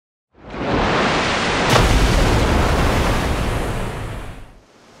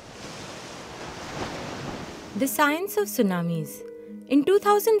The science of tsunamis. In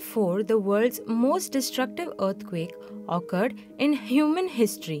 2004, the world's most destructive earthquake occurred in human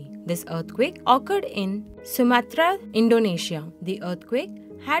history. This earthquake occurred in Sumatra, Indonesia. The earthquake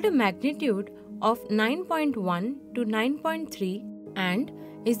had a magnitude of 9.1 to 9.3 and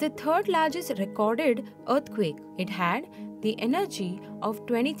is the third largest recorded earthquake. It had the energy of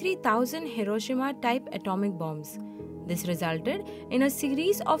 23,000 Hiroshima-type atomic bombs. This resulted in a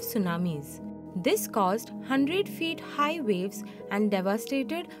series of tsunamis. This caused 100 feet high waves and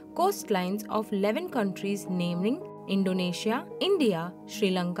devastated coastlines of 11 countries naming Indonesia, India,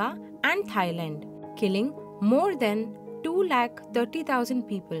 Sri Lanka and Thailand, killing more than 230,000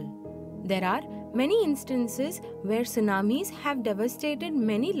 people. There are many instances where tsunamis have devastated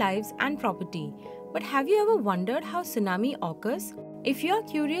many lives and property. But have you ever wondered how tsunami occurs? If you are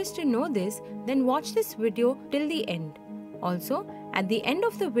curious to know this, then watch this video till the end. Also, at the end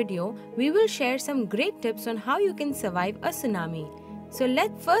of the video, we will share some great tips on how you can survive a tsunami. So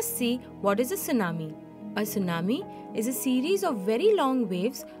let's first see what is a tsunami. A tsunami is a series of very long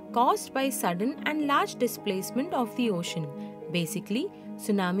waves caused by sudden and large displacement of the ocean. Basically,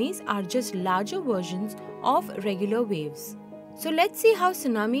 tsunamis are just larger versions of regular waves. So let's see how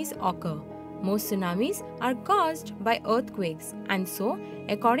tsunamis occur. Most tsunamis are caused by earthquakes, and so,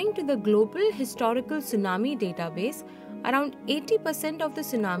 according to the Global Historical Tsunami Database, around 80% of the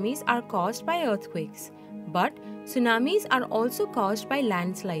tsunamis are caused by earthquakes. But tsunamis are also caused by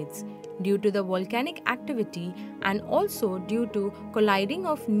landslides due to the volcanic activity and also due to colliding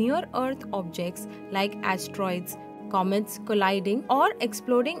of near-Earth objects like asteroids, comets colliding or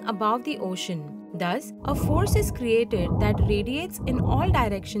exploding above the ocean. Thus, a force is created that radiates in all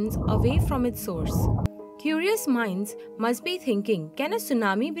directions away from its source. Curious minds must be thinking, can a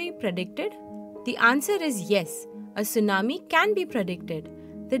tsunami be predicted? The answer is yes. A tsunami can be predicted.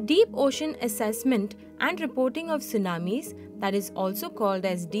 The Deep Ocean Assessment and Reporting of Tsunamis, that is also called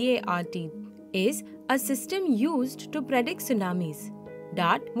as DART, is a system used to predict tsunamis.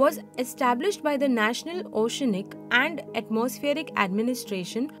 DART was established by the National Oceanic and Atmospheric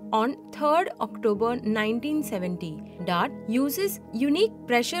Administration on 3rd October 1970. DART uses unique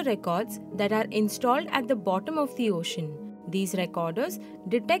pressure records that are installed at the bottom of the ocean. These recorders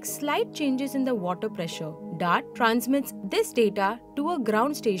detect slight changes in the water pressure. DART transmits this data to a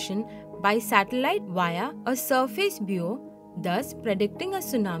ground station by satellite via a surface buoy, thus predicting a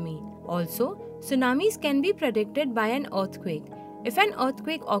tsunami. Also, tsunamis can be predicted by an earthquake. If an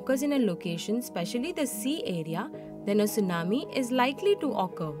earthquake occurs in a location, especially the sea area, then a tsunami is likely to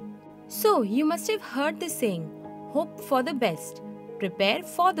occur. So, you must have heard the saying, hope for the best, prepare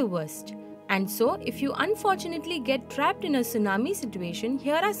for the worst. And so, if you unfortunately get trapped in a tsunami situation,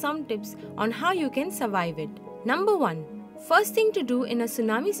 here are some tips on how you can survive it. Number 1. First thing to do in a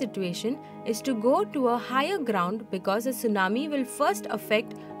tsunami situation is to go to a higher ground because a tsunami will first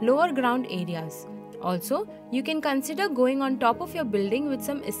affect lower ground areas. Also, you can consider going on top of your building with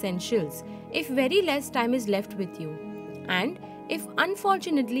some essentials if very less time is left with you. And if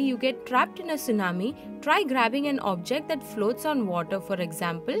unfortunately you get trapped in a tsunami, try grabbing an object that floats on water, for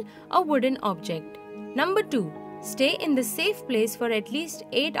example, a wooden object. Number 2. Stay in the safe place for at least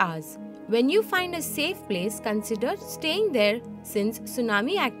 8 hours. When you find a safe place, consider staying there since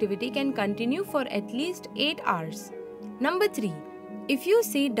tsunami activity can continue for at least 8 hours. Number 3. If you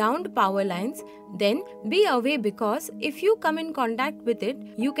see downed power lines, then be away because if you come in contact with it,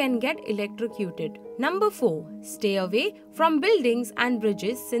 you can get electrocuted. Number 4. Stay away from buildings and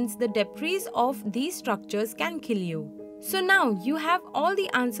bridges since the debris of these structures can kill you. So now you have all the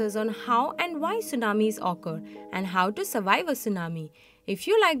answers on how and why tsunamis occur and how to survive a tsunami. If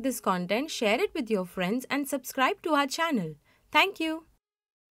you like this content, share it with your friends and subscribe to our channel. Thank you.